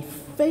what we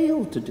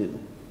fail to do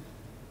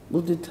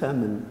will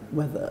determine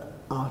whether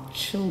our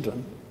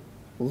children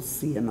will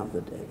see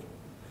another day.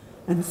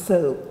 And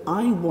so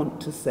I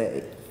want to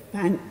say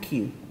thank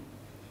you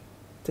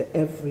to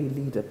every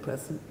leader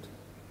present.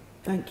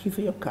 Thank you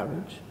for your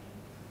courage.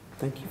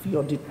 Thank you for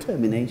your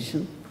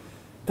determination.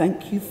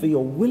 Thank you for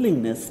your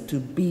willingness to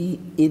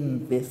be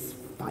in this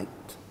fight.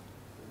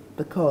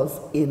 Because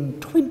in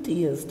 20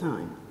 years'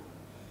 time,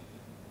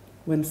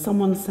 when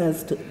someone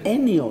says to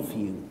any of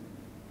you,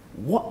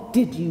 "What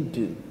did you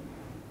do?"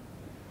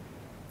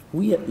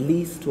 we at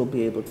least will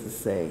be able to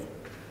say,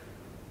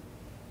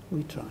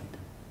 "We tried."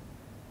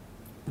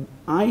 And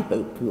I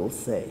hope we'll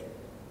say,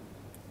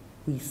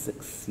 "We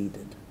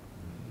succeeded."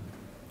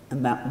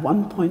 And that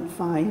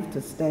 1.5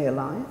 to stay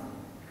alive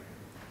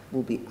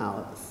will be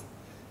ours.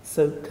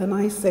 So can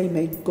I say,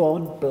 may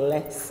God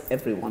bless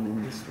everyone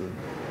in this room.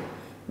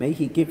 May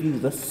he give you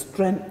the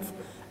strength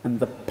and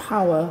the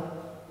power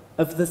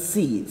of the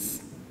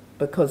seas,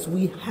 because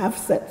we have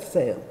set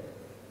sail,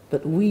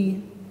 but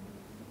we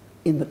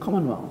in the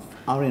Commonwealth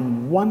are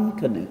in one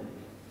canoe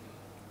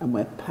and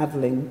we're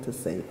paddling to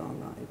save our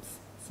lives.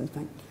 So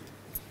thank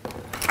you.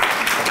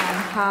 And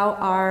how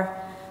our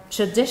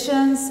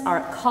traditions,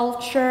 our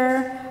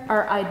culture,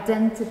 our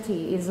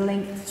identity is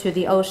linked to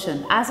the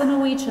ocean. As a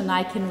Norwegian,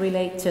 I can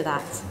relate to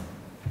that.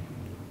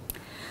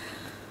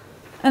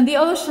 And the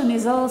ocean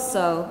is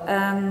also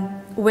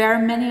where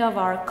many of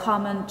our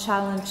common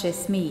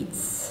challenges meet.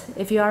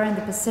 If you are in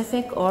the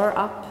Pacific or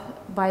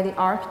up by the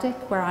Arctic,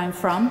 where I'm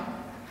from,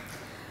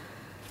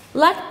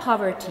 like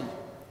poverty,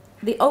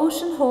 the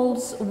ocean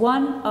holds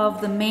one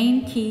of the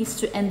main keys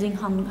to ending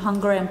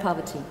hunger and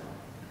poverty.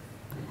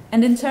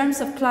 And in terms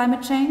of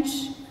climate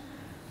change,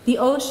 the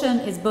ocean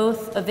is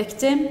both a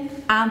victim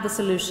and the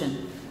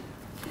solution.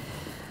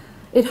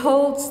 It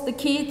holds the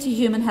key to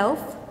human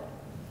health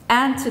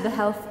and to the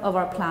health of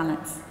our planet.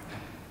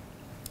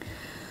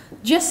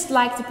 Just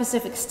like the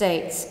Pacific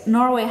states,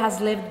 Norway has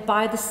lived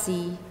by the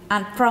sea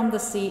and from the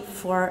sea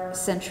for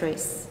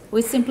centuries.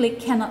 We simply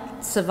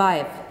cannot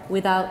survive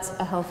without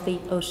a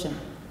healthy ocean.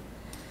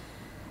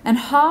 And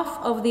half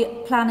of the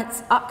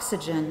planet's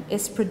oxygen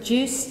is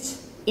produced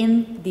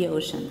in the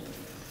ocean.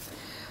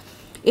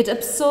 It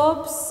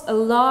absorbs a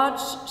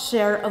large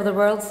share of the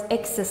world's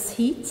excess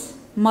heat,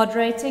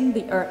 moderating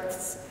the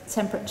Earth's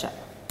temperature.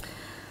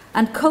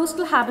 And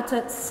coastal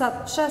habitats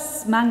such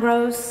as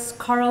mangroves,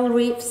 coral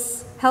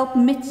reefs help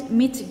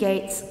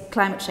mitigate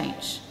climate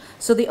change.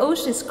 So the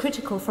ocean is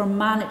critical for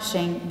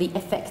managing the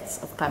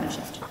effects of climate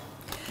change.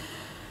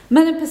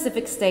 Many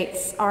Pacific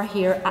states are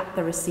here at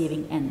the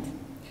receiving end.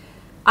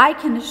 I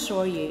can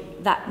assure you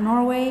that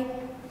Norway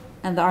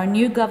and our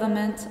new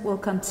government will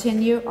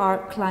continue our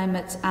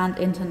climate and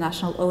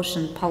international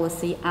ocean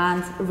policy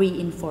and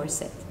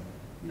reinforce it.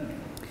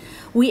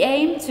 We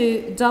aim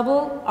to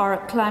double our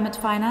climate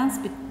finance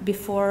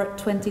before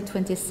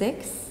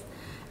 2026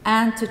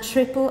 and to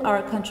triple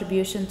our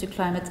contribution to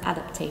climate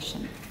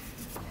adaptation.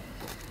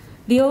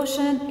 The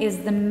ocean is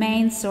the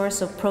main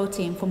source of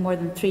protein for more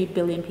than 3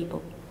 billion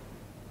people.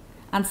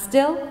 And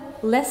still,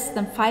 less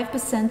than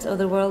 5% of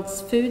the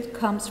world's food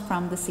comes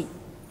from the sea.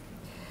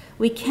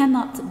 We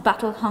cannot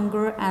battle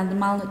hunger and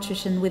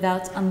malnutrition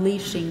without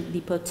unleashing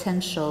the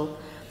potential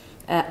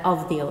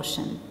of the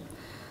ocean.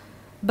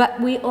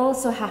 But we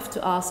also have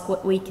to ask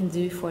what we can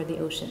do for the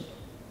ocean.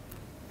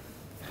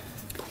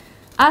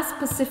 As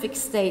Pacific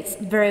states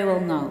very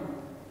well know,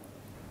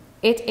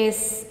 it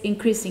is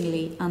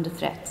increasingly under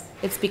threat.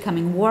 It's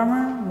becoming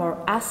warmer, more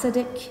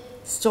acidic,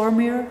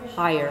 stormier,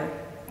 higher.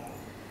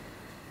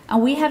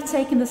 And we have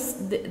taken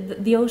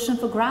the ocean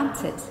for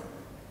granted,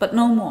 but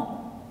no more.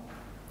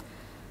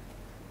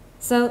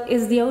 So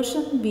is the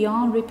ocean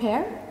beyond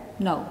repair?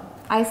 No,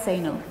 I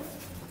say no.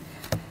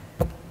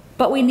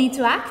 But we need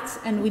to act,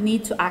 and we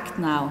need to act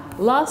now.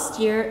 Last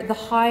year, the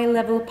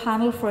high-level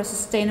panel for a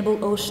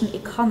sustainable ocean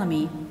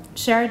economy,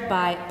 chaired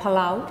by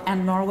Palau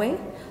and Norway,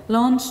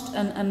 launched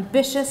an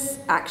ambitious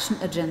action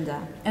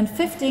agenda. And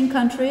 15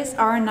 countries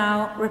are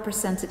now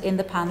represented in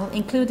the panel,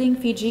 including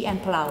Fiji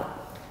and Palau.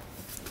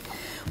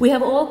 We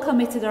have all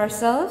committed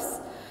ourselves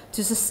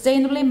to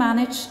sustainably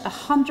manage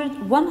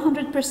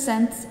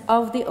 100%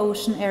 of the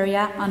ocean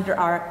area under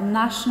our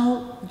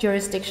national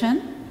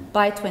jurisdiction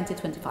by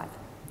 2025.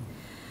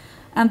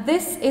 And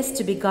this is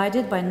to be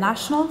guided by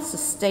national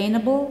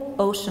sustainable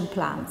ocean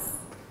plans.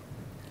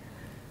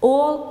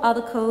 All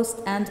other coast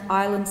and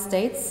island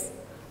states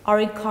are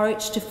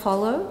encouraged to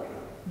follow,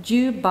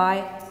 due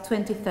by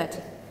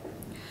 2030.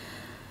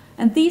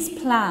 And these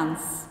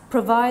plans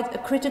provide a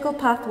critical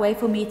pathway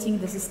for meeting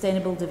the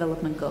Sustainable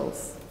Development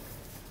Goals.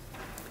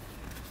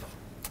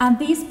 And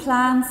these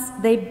plans,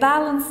 they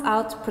balance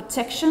out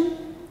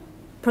protection,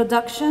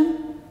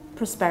 production,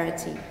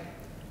 prosperity,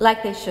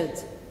 like they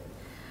should.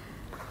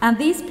 And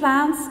these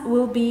plans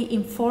will be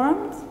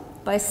informed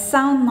by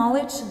sound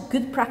knowledge,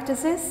 good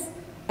practices,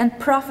 and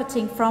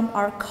profiting from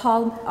our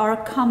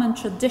common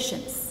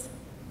traditions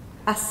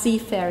as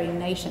seafaring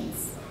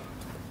nations.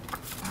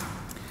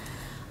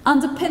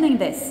 Underpinning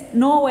this,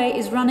 Norway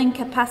is running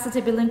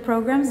capacity building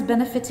programs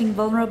benefiting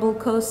vulnerable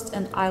coast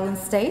and island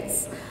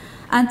states.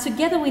 And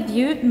together with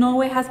you,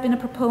 Norway has been a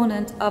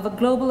proponent of a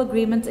global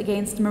agreement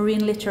against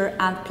marine litter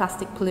and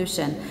plastic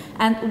pollution.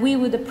 And we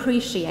would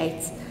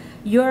appreciate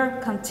your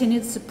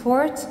continued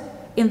support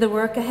in the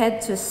work ahead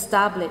to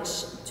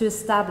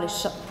establish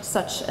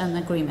such an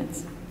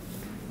agreement.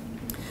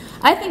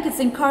 I think it's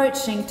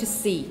encouraging to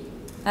see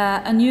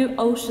a new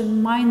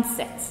ocean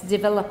mindset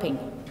developing.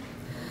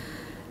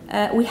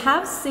 We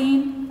have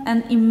seen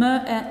an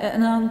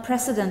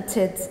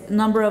unprecedented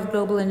number of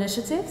global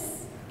initiatives,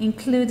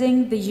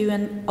 including the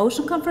UN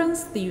Ocean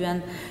Conference, the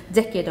UN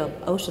Decade of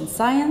Ocean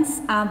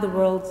Science, and the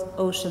World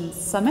Ocean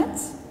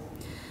Summit.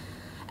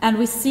 And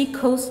we see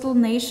coastal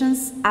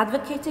nations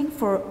advocating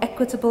for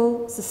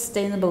equitable,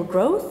 sustainable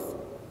growth.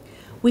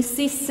 We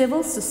see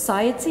civil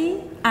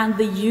society and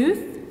the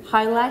youth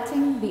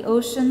highlighting the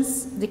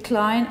ocean's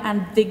decline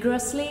and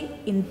vigorously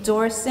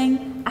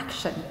endorsing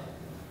action.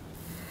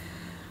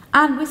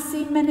 And we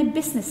see many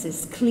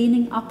businesses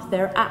cleaning up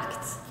their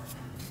act.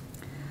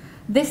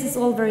 This is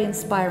all very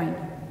inspiring.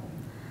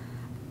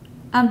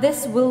 And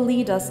this will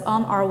lead us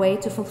on our way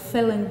to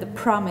fulfilling the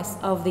promise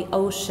of the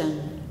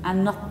ocean,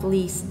 and not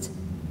least,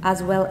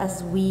 as well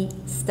as we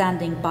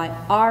standing by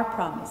our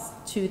promise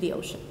to the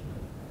ocean.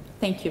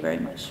 Thank you very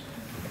much.